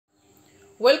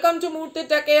Welcome to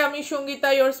Murtitake. Ami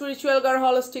Shongita, your spiritual girl,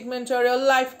 holistic mentor, your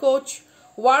life coach.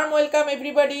 Warm welcome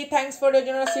everybody. Thanks for your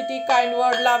generosity, kind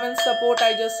word, love and support.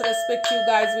 I just respect you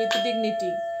guys with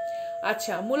dignity.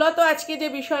 আচ্ছা, মূলত আজকে যে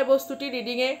বিষয়বস্তুটি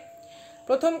রিডিংয়ে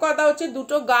প্রথম কথা হচ্ছে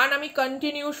দুটো গান আমি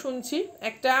কন্টিনিউ শুনছি।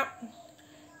 একটা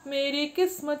মেরি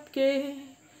কিসমত কে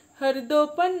হর দো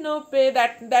পন্নো পে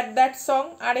দ্যাট সং,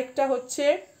 আর একটা হচ্ছে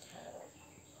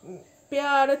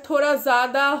প্যার থোড়া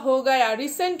ज़्यादा हो गया,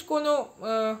 রিসেন্ট কোনো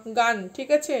গান, ঠিক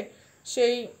আছে?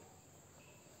 সেই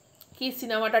কি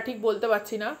সিনেমাটা ঠিক বলতে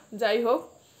পারছি না, যাই হোক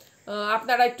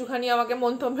আপনারা একটুখানি আমাকে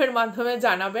মন্তব্যের মাধ্যমে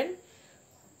জানাবেন।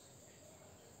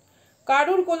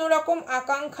 কারুর কোনো রকম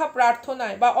আকাঙ্ক্ষা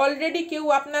প্রার্থনায় বা অলরেডি কেউ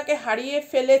আপনাকে হারিয়ে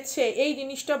ফেলেছে এই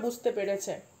জিনিসটা বুঝতে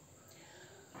পেরেছে।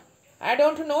 আই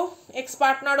ডোন্ট নো, এক্স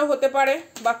পার্টনারও হতে পারে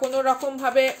বা কোনো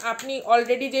রকমভাবে আপনি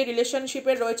অলরেডি যে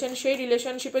রিলেশনশিপে রয়েছেন সেই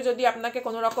রিলেশনশিপে যদি আপনাকে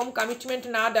কোনো রকম কমিটমেন্ট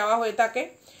না দেওয়া হয়ে থাকে,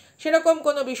 সেরকম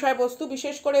কোনো বিষয়বস্তু,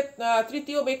 বিশেষ করে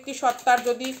তৃতীয় ব্যক্তি সত্তার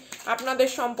যদি আপনাদের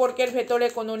সম্পর্কের ভেতরে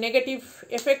কোনো নেগেটিভ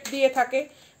এফেক্ট দিয়ে থাকে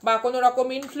বা কোনো রকম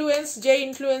ইনফ্লুয়েন্স, যে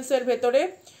ইনফ্লুয়েন্সের ভেতরে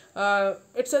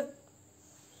it's a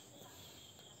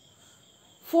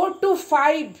 4 to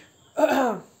 5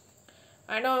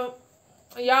 I know,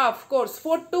 yeah, of course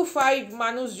 4 to 5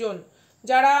 মানুষজন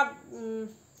যারা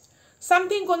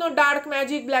সামথিং কোনো ডার্ক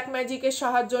ম্যাজিক, ব্ল্যাক ম্যাজিকের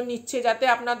সাহায্য নিচ্ছে যাতে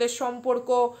আপনাদের সম্পর্ক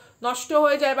নষ্ট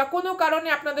হয়ে যায় বা কোনো কারণে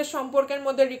আপনাদের সম্পর্কের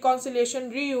মধ্যে রিকনসিলিয়েশন,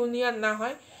 রিইউনিয়ন না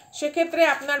হয়। সেক্ষেত্রে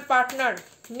আপনার পার্টনার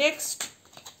নেক্সট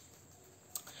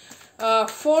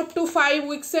 4 to 5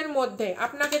 উইকসের মধ্যে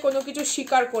আপনাকে কোনো কিছু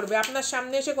স্বীকার করবে, আপনার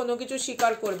সামনে এসে কোনো কিছু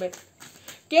স্বীকার করবে।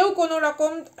 কেউ কোনো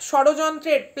রকম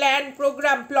ষড়যন্ত্রের প্ল্যান,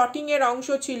 প্রোগ্রাম, প্লটিংয়ের অংশ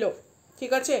ছিল,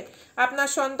 ঠিক আছে? আপনার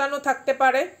সন্তানও থাকতে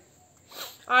পারে,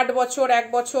 8 বছর, 1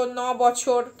 বছর, 9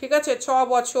 বছর, ঠিক আছে, 6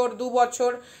 বছর, 2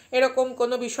 বছর, এরকম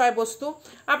কোনো বিষয়বস্তু।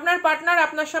 আপনার পার্টনার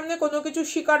আপনার সামনে কোনো কিছু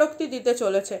স্বীকারোক্তি দিতে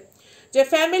চলেছে যে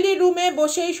ফ্যামিলি রুমে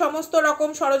বসেই সমস্ত রকম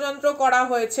ষড়যন্ত্র করা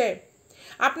হয়েছে।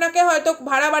 আপনাকে হয়তো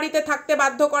ভাড়া বাড়িতে থাকতে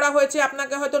বাধ্য করা হয়েছে,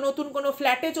 আপনাকে হয়তো নতুন কোনো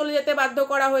ফ্ল্যাটে চলে যেতে বাধ্য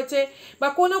করা হয়েছে, বা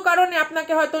কোনো কারণে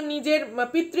আপনাকে হয়তো নিজের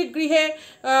পিতৃগৃহে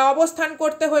অবস্থান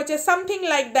করতে হয়েছে, সামথিং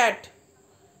লাইক দ্যাট,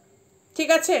 ঠিক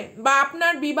আছে? বা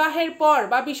আপনার বিবাহের পর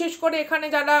বা বিশেষ করে এখানে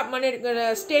যারা মানে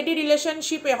স্টেডি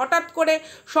রিলেশনশিপে হঠাৎ করে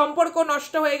সম্পর্ক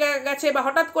নষ্ট হয়ে গেছে বা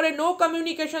হঠাৎ করে no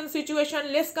communication situation,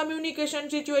 less communication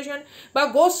situation বা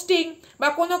গোস্টিং বা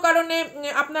কোনো কারণে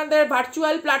আপনাদের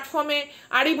ভার্চুয়াল প্ল্যাটফর্মে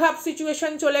আড়িভাব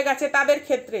সিচুয়েশন চলে গেছে, তাদের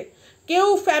ক্ষেত্রে কেউ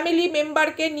ফ্যামিলি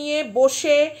মেম্বারকে নিয়ে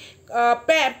বসে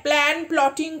প্ল্যান,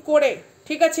 প্লটিং করে,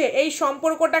 ঠিক আছে, এই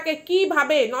সম্পর্কটাকে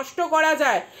কিভাবে নষ্ট করা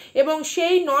যায় এবং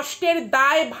সেই নষ্টের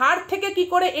দায় ভার থেকে কি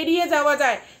করে এড়িয়ে যাওয়া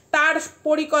যায় তার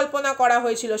পরিকল্পনা করা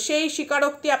হয়েছিল। সেই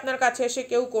স্বীকারোক্তি আপনার কাছে এসে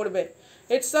কেউ করবে।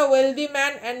 It's a wealthy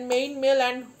man and main male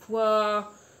and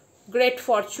great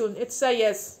Fortune. It's a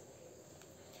yes,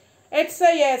 it's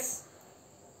a yes.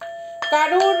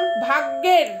 কারুর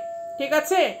ভাগ্যের, ঠিক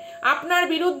আছে, আপনার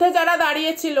বিরুদ্ধে যারা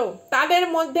দাঁড়িয়েছিল তাদের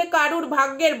মধ্যে কারুর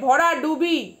ভাগ্যের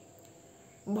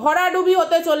ভরাডুবি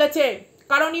হতে চলেছে,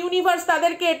 কারণ ইউনিভার্স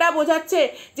তাদেরকে এটা বোঝাচ্ছে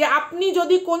যে আপনি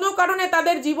যদি কোনো কারণে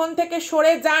তাদের জীবন থেকে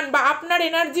সরে যান বা আপনার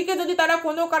এনার্জিকে যদি তারা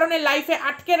কোনো কারণে লাইফে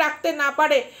আটকে রাখতে না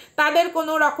পারে, তাদের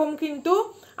কোনো রকম কিন্তু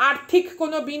আর্থিক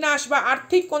কোনো বিনাশ বা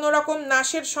আর্থিক কোনো রকম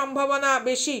নাশের সম্ভাবনা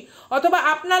বেশি, অথবা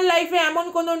আপনার লাইফে এমন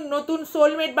কোনো নতুন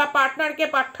সোলমেট বা পার্টনারকে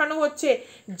পাঠানো হচ্ছে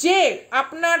যে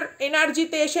আপনার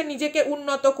এনার্জিতে এসে নিজেকে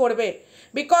উন্নত করবে।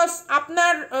 বিকজ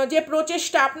আপনার যে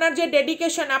প্রচেষ্টা, আপনার যে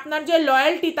ডেডিকেশন, আপনার যে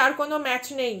লয়্যালটি, তার কোনো ম্যাচ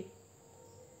নেই।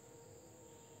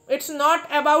 ইটস নট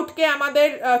অ্যাবাউট কে আমাদের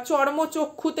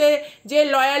চর্মচক্ষুতে যে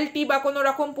লয়্যালটি বা কোনো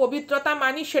রকম পবিত্রতা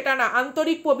মানি, সেটা না,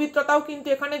 আন্তরিক পবিত্রতাও কিন্তু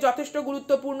এখানে যথেষ্ট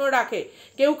গুরুত্বপূর্ণ রাখে।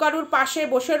 কেউ কারুর পাশে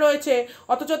বসে রয়েছে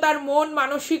অথচ তার মন,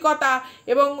 মানসিকতা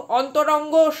এবং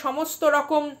অন্তরঙ্গ সমস্ত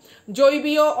রকম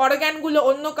জৈবীয় অর্গ্যানগুলো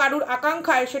অন্য কারুর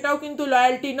আকাঙ্ক্ষায়, সেটাও কিন্তু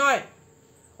লয়্যালটি নয়।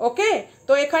 ওকে,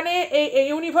 তো এখানে এই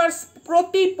ইউনিভার্স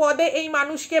প্রতি পদে এই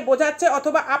মানুষকে বোঝাচ্ছে,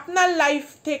 অথবা আপনার লাইফ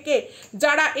থেকে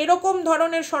যারা এরকম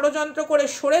ধরনের ষড়যন্ত্র করে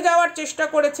সরে যাওয়ার চেষ্টা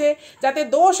করেছে যাতে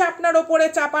দোষ আপনার ওপরে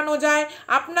চাপানো যায়,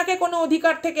 আপনাকে কোনো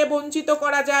অধিকার থেকে বঞ্চিত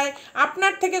করা যায়,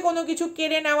 আপনার থেকে কোনো কিছু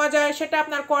কেড়ে নেওয়া যায়, সেটা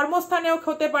আপনার কর্মস্থানেও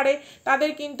হতে পারে,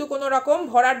 তাদের কিন্তু কোনো রকম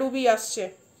ভরাডুবি আসছে।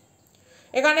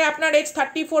 এখানে আপনার এজ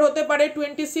 34 হতে পারে,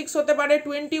 26 হতে পারে,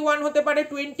 21 হতে পারে,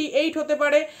 28 হতে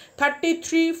পারে,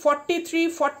 33, 43,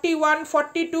 41,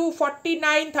 42,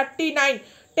 49, 39.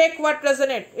 Take what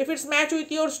resonate. If it's match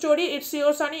with your story, it's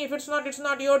yours, honey. If it's not, it's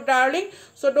not your darling.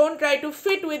 So don't try to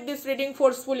fit with this reading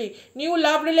forcefully. New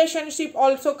love relationship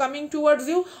also coming towards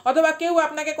you. অথবা কেউ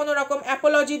আপনাকে কোনো রকম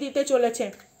Apology দিতে চলেছে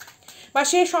বা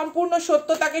সে সম্পূর্ণ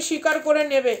সত্যতাকে স্বীকার করে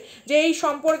নেবে যে এই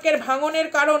সম্পর্কের ভাঙনের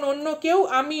কারণ অন্য কেউ,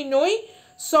 আমি নই।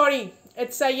 Sorry,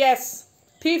 it's a yes.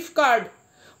 Thief card,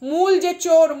 মূল যে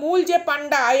চোর, মূল যে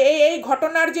পান্ডা, এই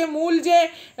ঘটনার যে মূল যে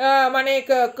মানে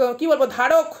কি বলবো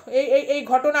ধারক এই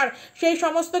ঘটনার, সেই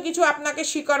সমস্ত কিছু আপনাকে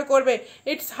স্বীকার করবে।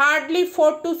 ইটস হার্ডলি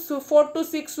 4 to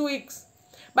 6 উইকস,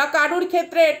 বা কারুর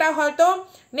ক্ষেত্রে এটা হয়তো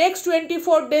নেক্সট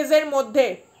 24 ডেজের মধ্যে,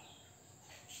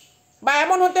 বা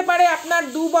এমন হতে পারে আপনার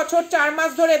 2 বছর 4 মাস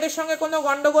ধরে এদের সঙ্গে কোনো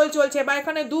গন্ডগোল চলছে, বা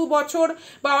এখানে 2 বছর,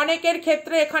 বা অনেকের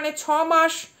ক্ষেত্রে এখানে 6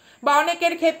 মাস, বা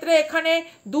অনেকের ক্ষেত্রে এখানে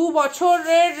 2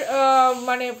 বছরের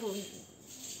মানে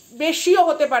বেশিও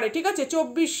হতে পারে, ঠিক আছে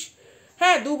 24,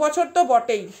 হ্যাঁ 2 বছর তো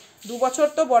বটেই, 2 বছর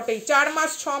তো বটেই, 4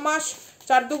 মাস 6 মাস,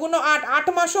 4 দুগুণ 8, 8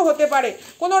 মাসও হতে পারে।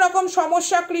 কোনো রকম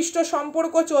সমস্যাক্লিষ্ট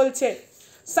সম্পর্ক চলছে।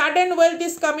 Sudden wealth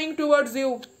is coming towards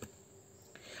you.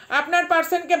 আপনার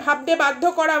পার্সনকে ভাবতে বাধ্য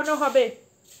করানো হবে।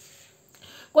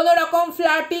 কোনো রকম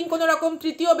ফ্লার্টিং, কোনো রকম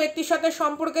তৃতীয় ব্যক্তির সাথে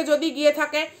সম্পর্কে যদি গিয়ে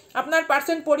থাকে, আপনার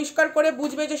পার্সন পরিষ্কার করে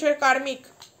বুঝবে যে সে কার্মিক।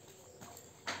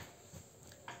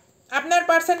 আপনার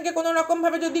পার্সনকে কোনো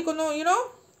রকমভাবে যদি কোনো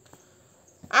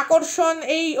আকর্ষণ,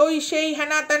 এই ওই সেই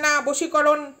হেনা তেনা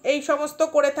বশীকরণ এই সমস্ত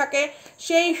করে থাকে,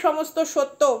 সেই সমস্ত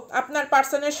সত্য আপনার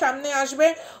পার্সনের সামনে আসবে।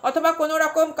 অথবা কোনো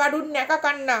রকম কারুর ন্যাকা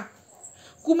কান্না,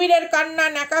 কুমিরের কান্না,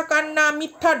 ন্যাকা কান্না,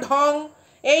 মিথ্যা ঢং,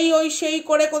 এই ওই সেই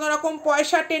করে কোনো রকম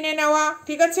পয়সা টেনে নেওয়া,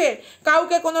 ঠিক আছে,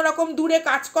 কাউকে কোনো রকম দূরে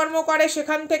কাজকর্ম করে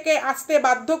সেখান থেকে আসতে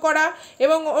বাধ্য করা,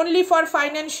 এবং অনলি ফর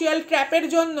ফাইন্যান্সিয়াল ট্র্যাপের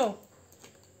জন্য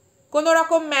কোনো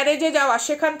রকম ম্যারেজে যাওয়া,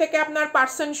 সেখান থেকে আপনার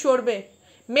পার্সন সরবে।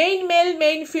 Main mail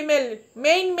main female,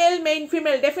 main mail main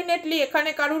female, definitely এখানে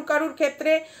কারুর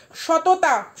ক্ষেত্রে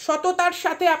সততার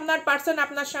সাথে আপনার পার্সন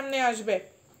আপনার সামনে আসবে,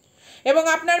 এবং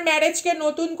আপনার ম্যারেজকে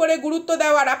নতুন করে গুরুত্ব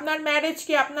দেওয়ার, আপনার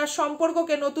ম্যারেজকে, আপনার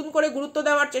সম্পর্ককে নতুন করে গুরুত্ব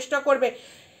দেওয়ার চেষ্টা করবে।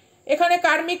 এখানে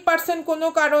কার্মিক পার্সন কোনো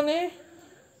কারণে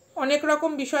অনেক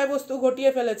রকম বিষয়বস্তু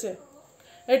ঘটিয়ে ফেলেছে।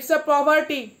 ইটস আ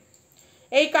পভার্টি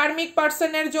এই কার্মিক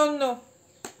পার্সনের জন্য।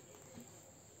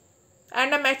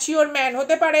 অ্যান্ড আ ম্যাচিওর ম্যান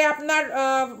হতে পারে আপনার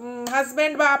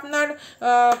হাজব্যান্ড, বা আপনার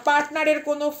পার্টনারের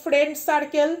কোনো ফ্রেন্ড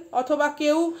সার্কেল, অথবা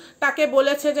কেউ তাকে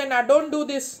বলেছে যে না, don't do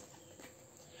this,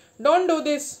 don't do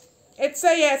this. It's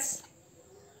a yes.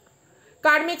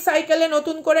 কার্মিক সাইকেলে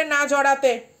নতুন করে না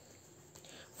জড়াতে।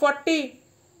 40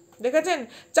 দেখেছেন,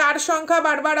 4 সংখ্যা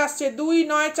বারবার আসছে, 2,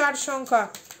 9, 4 সংখ্যা,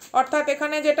 অর্থাৎ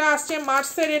এখানে যেটা আসছে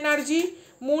মার্সের এনার্জি,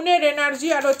 মুনের এনার্জি,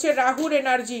 আর হচ্ছে রাহুর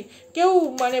এনার্জি। কেউ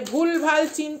মানে ভুলভাল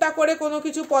চিন্তা করে কোনো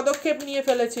কিছু পদক্ষেপ নিয়ে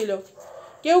ফেলেছিল,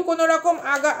 কেউ কোনো রকম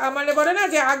মানে বলে না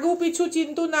যে আগু পিছু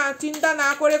চিন্তা না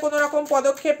করে কোনো রকম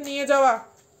পদক্ষেপ নিয়ে যাওয়া।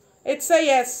 It's a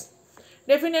yes.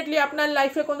 ডেফিনেটলি আপনার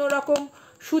লাইফে কোনো রকম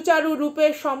সুচারু রূপে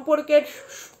সম্পর্কের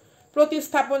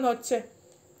প্রতিস্থাপন হচ্ছে।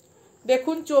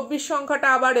 দেখুন 24 সংখ্যাটা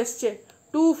আবার এসছে,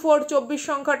 2, 4, 24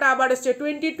 সংখ্যাটা আবার এসছে,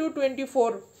 22,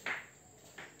 24।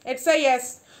 It's a yes.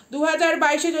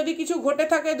 2022-এ যদি কিছু ঘটে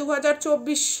থাকে,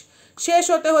 2024 শেষ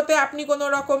হতে হতে আপনি কোনো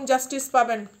রকম জাস্টিস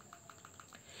পাবেন,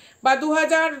 বা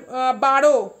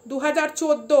 2012,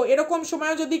 2014 এরকম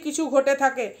সময় যদি কিছু ঘটে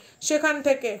থাকে, সেখান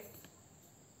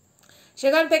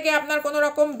থেকে আপনার কোনো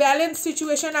রকম ব্যালেন্স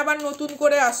সিচুয়েশন আবার নতুন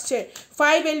করে আসছে।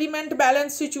 5 element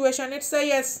balance situation. It's a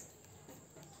yes.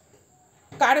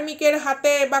 কার্মিকের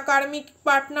হাতে বা কার্মিক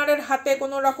পার্টনারের হাতে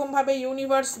কোনো রকমভাবে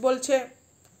ইউনিভার্স বলছে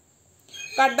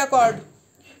কাট দ্য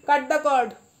কর্ড।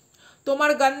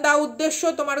 তোমার গন্দা উদ্দেশ্য,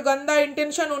 তোমার গন্দা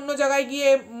ইন্টেনশন অন্য জায়গায় গিয়ে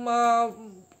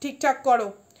ঠিকঠাক করো।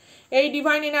 এই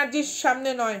ডিভাইন এনার্জির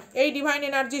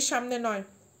সামনে নয়,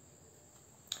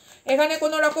 এখানে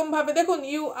কোনো রকমভাবে দেখুন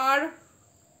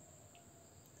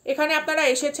এখানে আপনারা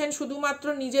এসেছেন শুধুমাত্র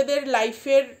নিজেদের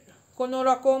লাইফের কোনো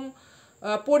রকম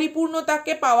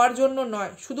পরিপূর্ণতাকে পাওয়ার জন্য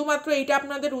নয়, শুধুমাত্র এইটা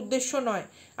আপনাদের উদ্দেশ্য নয়।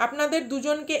 আপনাদের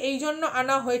দুজনকে এই জন্য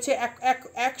আনা হয়েছে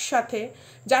একসাথে,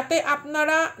 যাতে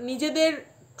আপনারা নিজেদের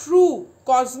ট্রু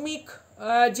কসমিক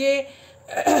যে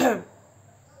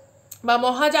বা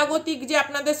মহাজাগতিক যে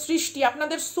আপনাদের সৃষ্টি,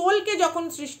 আপনাদের সোলকে যখন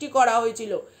সৃষ্টি করা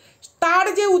হয়েছিল, তার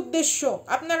যে উদ্দেশ্য,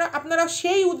 আপনারা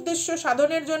সেই উদ্দেশ্য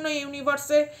সাধনের জন্য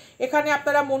ইউনিভার্সে এখানে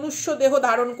আপনারা মনুষ্য দেহ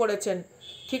ধারণ করেছেন,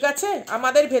 ঠিক আছে।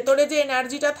 আমাদের ভেতরে যে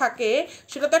এনার্জিটা থাকে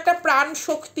সেটা তো একটা প্রাণ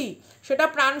শক্তি। সেটা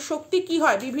প্রাণ শক্তি কি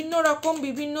হয়, বিভিন্ন রকম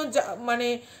বিভিন্ন মানে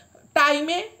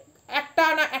টাইমে একটা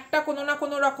না একটা কোনো না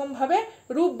কোনো রকমভাবে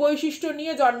রূপ বৈশিষ্ট্য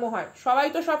নিয়ে জন্ম হয়। সবাই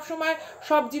তো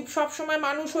সবসময়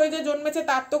মানুষ হয়ে যে জন্মেছে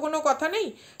তার তো কোনো কথা নেই।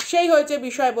 সেই হয়েছে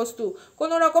বিষয়বস্তু।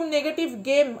 কোনো রকম নেগেটিভ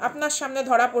গেম আপনার সামনে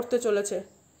ধরা পড়তে চলেছে।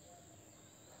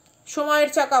 সময়ের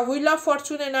চাকা, wheel of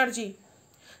Fortune energy,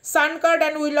 sun card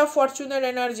and wheel of ফরচুনের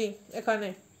energy. এখানে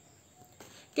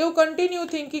কেউ continue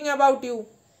thinking about you.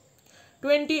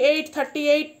 28,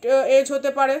 38 age হতে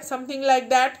পারে, সামথিং লাইক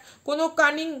দ্যাট। কোনো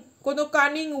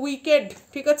কানিং উইকেড,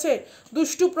 ঠিক আছে,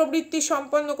 দুষ্টু প্রবৃত্তি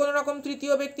সম্পন্ন কোনো রকম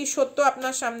তৃতীয় ব্যক্তির সত্য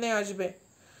আপনার সামনে আসবে।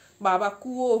 বাবা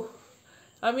কুয়ো,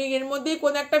 আমি এর মধ্যেই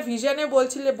কোন একটা ভিশনে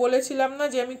বলেছিলাম না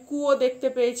যে আমি কুয়ো দেখতে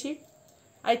পেয়েছি,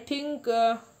 আই থিঙ্ক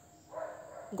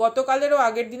গতকালেরও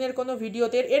আগের দিনের কোনো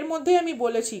ভিডিওতে এর মধ্যেই আমি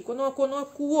বলেছি কোনো কোনো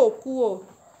কুয়ো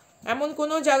এমন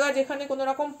কোনো জায়গা যেখানে কোনো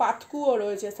রকম পাতকুয়ো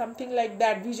রয়েছে, সামথিং লাইক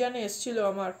দ্যাট ভিশনে এসেছিল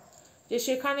আমার, যে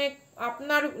সেখানে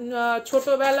আপনার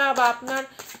ছোটোবেলা বা আপনার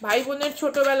ভাই বোনের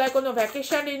ছোটোবেলায় কোনো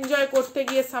ভ্যাকেশন এনজয় করতে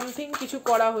গিয়ে সামথিং কিছু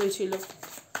করা হয়েছিল।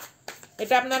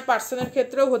 এটা আপনার পার্সনের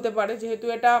ক্ষেত্রেও হতে পারে, যেহেতু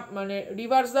এটা মানে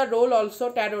রিভার্স দ্য রোল অলসো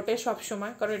ট্যারোটে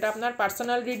সবসময়, কারণ এটা আপনার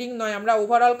পার্সোনাল রিডিং নয়, আমরা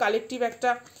overall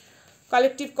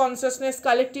collective consciousness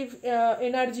collective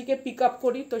এনার্জিকে pick up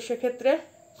করি। তো সেক্ষেত্রে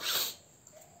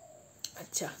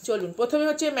আচ্ছা চলুন, প্রথমে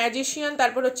হচ্ছে ম্যাজিশিয়ান,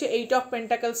 তারপর হচ্ছে 8 of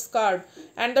pentacles card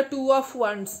and the 2 of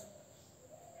wands.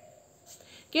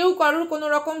 কেউ কারুর কোনো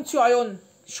রকম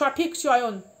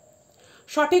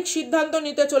সঠিক সিদ্ধান্ত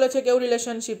নিতে চলেছে কেউ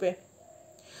রিলেশনশিপে,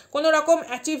 কোনো রকম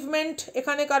অ্যাচিভমেন্ট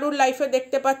এখানে কারুর লাইফে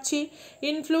দেখতে পাচ্ছি।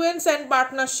 ইনফ্লুয়েন্স অ্যান্ড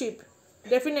পার্টনারশিপ,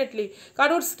 ডেফিনেটলি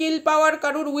কারুর স্কিল পাওয়ার,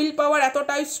 কারুর উইল পাওয়ার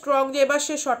এতটাই স্ট্রং যে এবার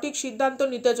সে সঠিক সিদ্ধান্ত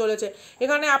নিতে চলেছে।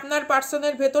 এখানে আপনার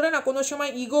পার্সনের ভেতরে না কোনো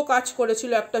সময় ইগো কাজ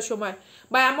করেছিল একটা সময়,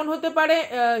 বা এমন হতে পারে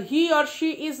he or she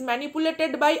is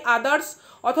manipulated by others,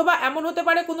 অথবা এমন হতে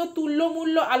পারে কোনো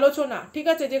তুল্যমূল্য আলোচনা, ঠিক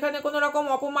আছে, যেখানে কোনো রকম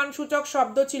অপমানসূচক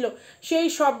শব্দ ছিল, সেই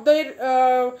শব্দের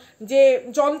যে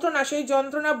যন্ত্রণা, সেই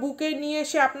যন্ত্রণা বুকে নিয়ে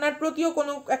সে আপনার প্রতিও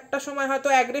কোনো একটা সময় হয়তো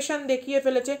অ্যাগ্রেশন দেখিয়ে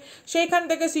ফেলেছে, সেইখান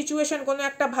থেকে সিচুয়েশন কোনো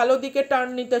একটা ভালো দিকে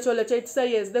টার্ন নিতে চলেছে। It's a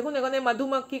yes. দেখুন এখানে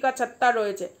মধুমাক্ষিকা ছাত্তা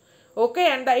রয়েছে, ওকে,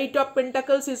 and the 8 of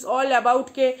pentacles is all about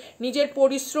কে নিজের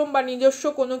পরিশ্রম বা নিজস্ব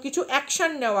কোনো কিছু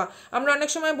অ্যাকশন নেওয়া। আমরা অনেক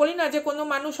সময় বলি না যে কোনো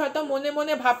মানুষ হয়তো মনে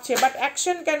মনে ভাবছে বাট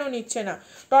অ্যাকশন কেন নিচ্ছে না।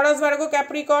 টরাস, ভার্গো,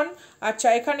 ক্যাপ্রিকন, আচ্ছা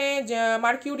এখানে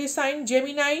মার্কিউরি সাইন,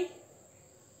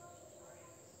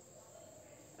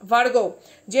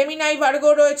 জেমিনাই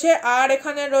ভার্গো রয়েছে, আর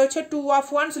এখানে রয়েছে 2 of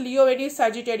wands, Leo, এরিস,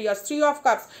 Sagittarius, 3 of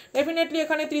cups. Definitely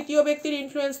এখানে তৃতীয় ব্যক্তির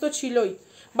ইনফ্লুয়েন্স তো ছিলই,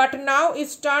 but now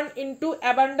is turn into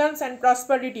abundance and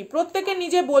prosperity. প্রত্যেকে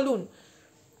নিজে বলুন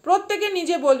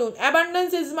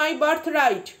abundance is my birth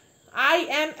right, I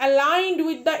am aligned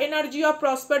with the energy of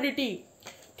prosperity.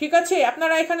 ঠিক আছে,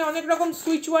 আপনারা এখানে অনেক রকম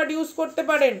সুইচ ওয়ার্ড ইউজ করতে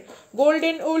পারেন,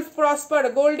 golden Wolf prosper,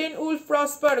 golden Wolf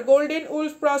prosper, golden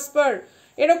Wolf prosper,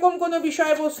 এরকম কোনো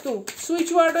বিষয়বস্তু সুইচ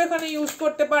ওয়ার্ডও এখানে ইউজ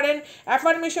করতে পারেন,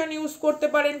 অ্যাফার্মেশন ইউজ করতে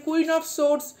পারেন। কুইন অফ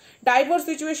সোর্স, ডাইভোর্স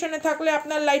সিচুয়েশনে থাকলে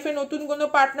আপনার লাইফে নতুন কোনো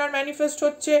পার্টনার ম্যানিফেস্ট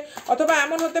হচ্ছে, অথবা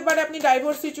এমন হতে পারে আপনি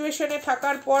ডাইভোর্স সিচুয়েশনে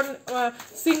থাকার পর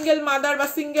সিঙ্গেল মাদার বা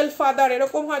সিঙ্গেল ফাদার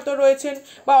এরকম হয়তো রয়েছেন,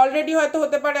 বা অলরেডি হয়তো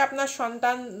হতে পারে আপনার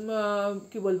সন্তান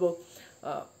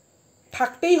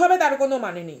থাকতেই হবে তার কোনো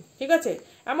মানে নেই, ঠিক আছে,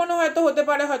 এমনও হয়তো হতে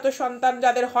পারে হয়তো সন্তান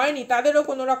যাদের হয়নি তাদেরও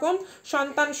কোনো রকম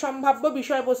সন্তান সম্ভাব্য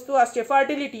বিষয়বস্তু আসছে।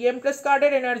 ফার্টিলিটি, এমপ্রেস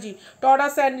কার্ডের energy,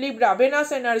 Taurus and Libra, venous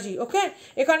energy, ওকে,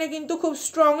 এখানে কিন্তু খুব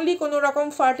স্ট্রংলি কোনো রকম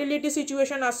ফার্টিলিটি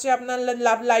সিচুয়েশন আসছে আপনার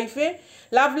লাভ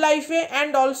লাইফে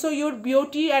and also your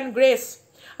beauty and grace,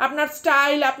 আপনার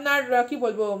স্টাইল, আপনার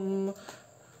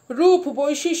রূপ,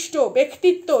 বৈশিষ্ট্য,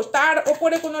 ব্যক্তিত্ব, তার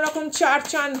ওপরে কোনো রকম চাঁদ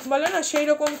বলে না, সেই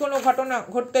রকম কোনো ঘটনা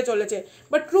ঘটতে চলেছে।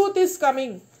 বাট ট্রুথ ইজ কামিং,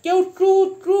 কেউ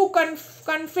ট্রু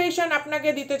কনফেশন আপনাকে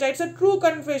দিতে চাই, ইটস এ ট্রু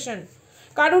কনফেশন।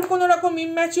 কারুর কোনো রকম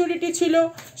ইম্যাচিউরিটি ছিল,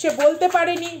 সে বলতে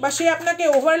পারেনি, বা সে আপনাকে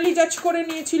ওভারলি জাজ করে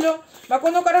নিয়েছিল, বা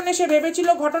কোনো কারণে সে ভেবেছিল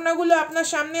ঘটনাগুলো আপনার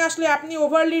সামনে আসলে আপনি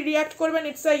ওভারলি রিয়াক্ট করবেন।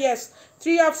 It's a yes.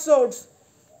 3 of swords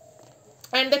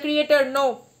and the creator, no,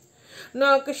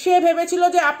 সে ভেবেছিল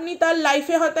যে আপনি তার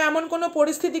লাইফে হয়তো এমন কোনো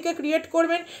পরিস্থিতিকে ক্রিয়েট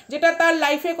করবেন যেটা তার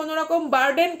লাইফে কোনো রকম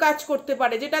বার্ডেন কাজ করতে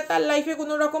পারে, যেটা তার লাইফে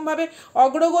কোনো রকমভাবে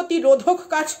অগ্রগতি রোধক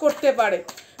কাজ করতে পারে,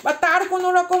 বা তার কোনো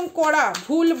রকম করা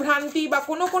ভুল ভ্রান্তি, বা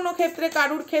কোনো ক্ষেত্রে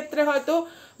কারুর ক্ষেত্রে হয়তো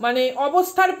মানে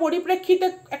অবস্থার পরিপ্রেক্ষিতে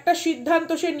একটা সিদ্ধান্ত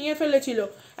সে নিয়ে ফেলেছিল।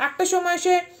 একটা সময়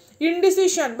সে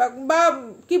ইনডিসিশন বা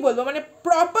কি বলবো মানে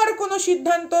প্রপার কোনো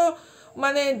সিদ্ধান্ত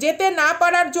মানে যেতে না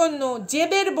পারার জন্য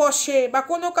জেদের বশে বা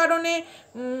কোনো কারণে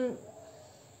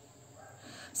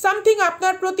সামথিং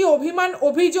আপনার প্রতি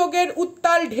অভিযোগের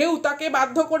উত্তাল ঢেউ তাকে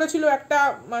বাধ্য করেছিল একটা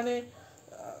মানে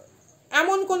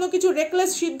এমন কোনো কিছু রেকলেস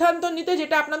সিদ্ধান্ত নিতে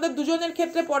যেটা আপনাদের দুজনের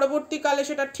ক্ষেত্রে পরবর্তীকালে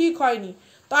সেটা ঠিক হয়নি।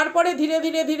 তারপরে ধীরে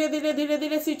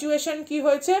ধীরে সিচুয়েশন কি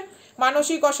হয়েছে,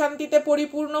 মানসিক অশান্তিতে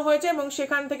পরিপূর্ণ হয়েছে, এবং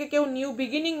সেখান থেকে কেউ নিউ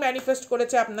বিগিনিং ম্যানিফেস্ট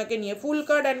করেছে আপনাকে নিয়ে। Fool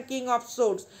card and king of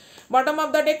swords, bottom of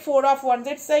the deck 4 of wands.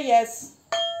 It's a yes,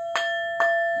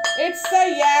 it's a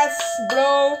yes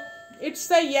bro, it's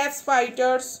a yes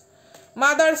fighters,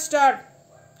 mother star।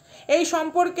 এই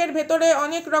সম্পর্কের ভেতরে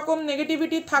অনেক রকম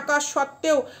নেগেটিভিটি থাকা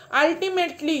সত্ত্বেও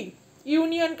আলটিমেটলি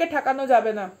ইউনিয়নকে ঠেকানো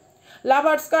যাবে না।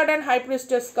 Lovers card and high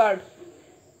priestess card,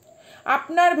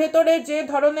 আপনার ভেতরে যে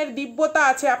ধরনের দিব্যতা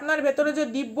আছে, আপনার ভেতরে যে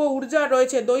দিব্য ঊর্জা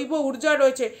রয়েছে, দৈব ঊর্জা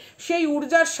রয়েছে, সেই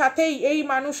ঊর্জার সাথেই এই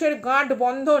মানুষের গাঁট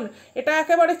বন্ধন, এটা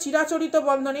একেবারে চিরাচরিত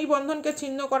বন্ধন। এই বন্ধনকে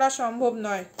ছিন্ন করা সম্ভব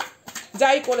নয়,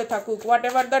 যাই করে থাকুক, what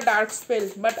ever the dark spell.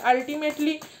 But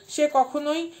ultimately সে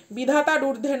কখনোই বিধাতার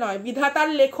ঊর্ধ্বে নয়, বিধাতার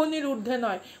লেখনির ঊর্ধ্বে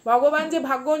নয়, ভগবান যে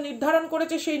ভাগ্য নির্ধারণ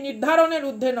করেছে সেই নির্ধারণের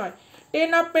ঊর্ধ্বে নয়।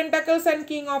 10 of Pentacles and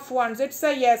King of Wands, it's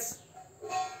a yes,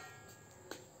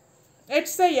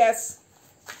 it's a yes.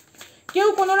 কেউ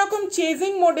কোনো রকম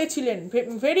চেজিং মোডে ছিলেন,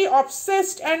 ভেরি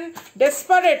অবসেসড অ্যান্ড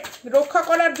ডেসপারেট রক্ষা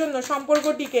করার জন্য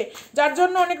সম্পর্কটিকে, যার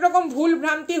জন্য অনেক রকম ভুল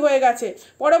ভ্রান্তি হয়ে গেছে।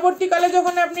 পরবর্তীকালে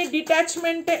যখন আপনি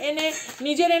ডিট্যাচমেন্টে এনে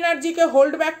নিজের এনার্জিকে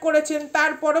হোল্ড ব্যাক করেছেন,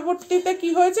 তার পরবর্তীতে কি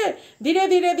হয়েছে, ধীরে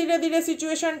ধীরে ধীরে ধীরে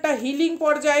সিচুয়েশনটা হিলিং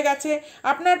পর্যায়ে গেছে।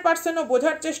 আপনার পার্সনও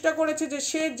বোঝার চেষ্টা করেছে যে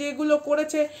সে যেগুলো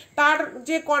করেছে, তার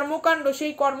যে কর্মকাণ্ড,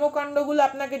 সেই কর্মকাণ্ডগুলো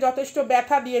আপনাকে যথেষ্ট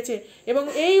ব্যথা দিয়েছে, এবং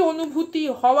এই অনুভূতি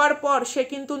হওয়ার পর সে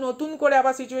কিন্তু নতুন করে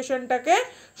আবার সিচুয়েশনটাকে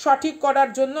সঠিক করার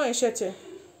জন্য এসেছে।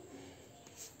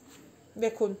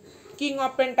 দেখুন, কিং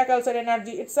অফ পেন্টাকলস এর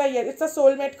energy, it's a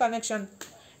soulmate connection,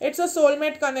 it's a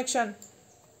soulmate connection,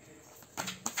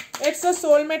 it's a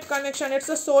soulmate connection, it's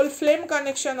a soul flame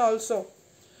connection also.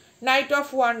 Night of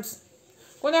wands,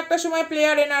 কোন একটা সময়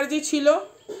প্লেয়ার এনার্জি ছিল,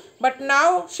 বাট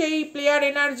নাও সেই প্লেয়ার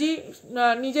এনার্জি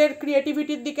নিজের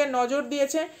ক্রিয়েটিভিটির দিকে নজর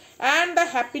দিয়েছে, and the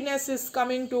happiness is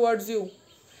coming towards you,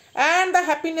 and the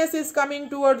happiness is coming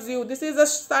towards you. This is a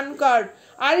sun card,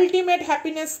 ultimate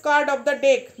happiness card of the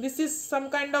deck. This is some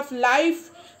kind of life,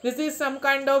 this is some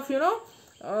kind of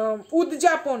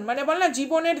উদযাপন, মানে বল না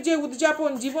জীবনের যে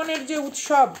উদযাপন, জীবনের যে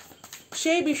উৎসব,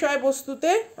 সেই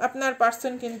বিষয়বস্তুতে আপনার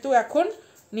পার্সন কিন্তু এখন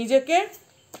নিজেকে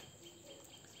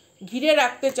ঘিরে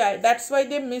রাখতে চায়। That's why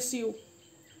they miss you.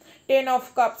 10 of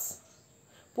Cups,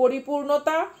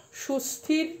 পরিপূর্ণতা,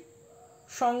 সুস্থির,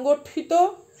 সংগঠিত,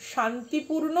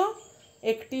 শান্তিপূর্ণ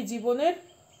একটি জীবনের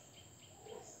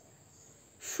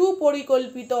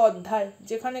সুপরিকল্পিত অধ্যায়,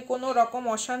 যেখানে কোনো রকম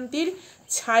অশান্তির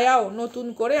ছায়াও নতুন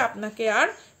করে আপনাকে আর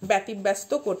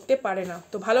ব্যতিব্যস্ত করতে পারে না।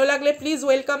 তো ভালো লাগলে please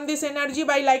welcome this energy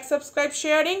by like, subscribe,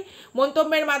 sharing.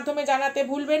 মন্তব্যের মাধ্যমে জানাতে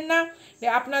ভুলবেন না যে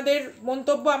আপনাদের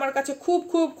মন্তব্য আমার কাছে খুব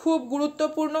খুব খুব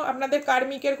গুরুত্বপূর্ণ। আপনাদের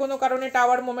কার্মিকের কোনো কারণে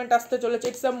টাওয়ার মোমেন্ট আসতে চলেছে,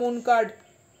 it's a moon card,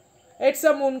 it's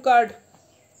a moon card.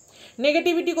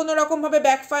 Negativity কোনো রকমভাবে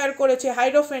ব্যাকফায়ার করেছে,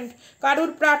 হাইরোফেন্ট,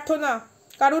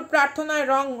 কারুর প্রার্থনায়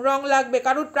রং লাগবে,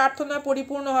 কারুর প্রার্থনায়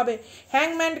পরিপূর্ণ হবে।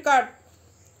 হ্যাংম্যান কার্ড,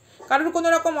 কারুর কোনো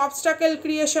রকম অবস্টাকেল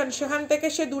ক্রিয়েশন, সেখান থেকে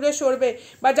সে দূরে সরবে,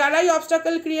 বা যারাই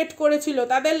অবস্টাকেল ক্রিয়েট করেছিল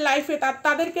তাদের লাইফে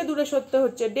তাদেরকে দূরে সরতে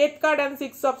হচ্ছে। Death card and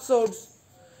 6 of Swords,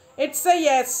 it's a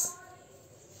yes,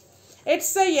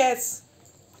 it's a yes.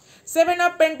 7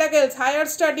 of Pentacles, higher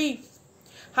study,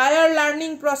 higher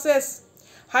learning process,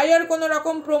 higher কোনো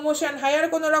রকম প্রমোশন, হায়ার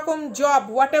কোনো রকম job,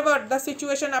 what ever the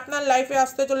situation আপনার লাইফে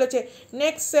আসতে চলেছে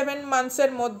নেক্সট 7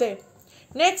 মান্থসের মধ্যে,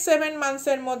 নেক্সট 7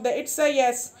 মান্থসের মধ্যে। It's a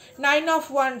yes. 9 of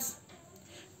Wands,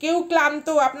 কেউ ক্লান্ত,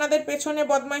 আপনাদের পেছনে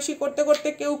বদমাইশি করতে করতে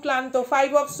কেউ ক্লান্ত।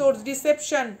 5 of Swords,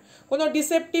 ডিসেপশন, কোনো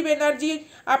ডিসেপটিভ এনার্জি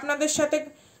আপনাদের সাথে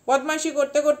বদমাইশি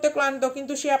করতে করতে ক্লান্ত,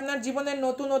 কিন্তু সে আপনার জীবনের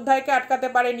নতুন অধ্যায়কে আটকাতে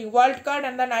পারেনি। World card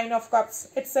and the 9 of Cups,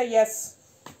 it's a yes,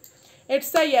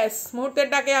 it's a yes. মুহূর্তের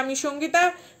ডাকে আমি সঙ্গীতা,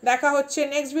 দেখা হচ্ছে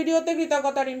নেক্সট ভিডিওতে।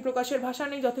 কৃতজ্ঞতা ঋণ প্রকাশের ভাষা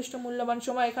নেই, যথেষ্ট মূল্যবান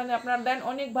সময় এখানে আপনারা দেন,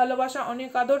 অনেক ভালোবাসা,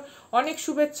 অনেক আদর, অনেক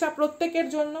শুভেচ্ছা প্রত্যেকের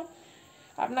জন্য।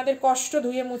 আপনাদের কষ্ট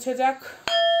ধুয়ে মুছে যাক,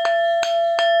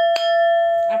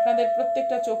 আপনাদের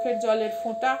প্রত্যেকটা চোখের জলের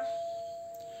ফোঁটা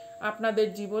আপনাদের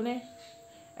জীবনে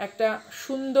একটা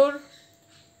সুন্দর,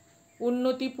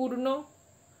 উন্নতিপূর্ণ,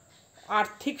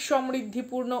 আর্থিক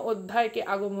সমৃদ্ধিপূর্ণ অধ্যায়কে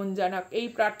আগমন জানাক, এই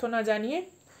প্রার্থনা জানিয়ে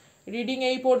রিডিং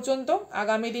এই পর্যন্ত।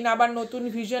 আগামী দিন আবার নতুন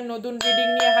ভিশন, নতুন রিডিং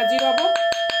নিয়ে হাজির হব।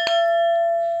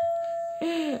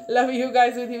 Love you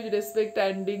guys with huge respect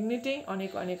and dignity.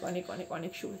 অনেক অনেক অনেক অনেক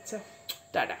অনেক শুভেচ্ছা।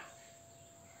 টাটা।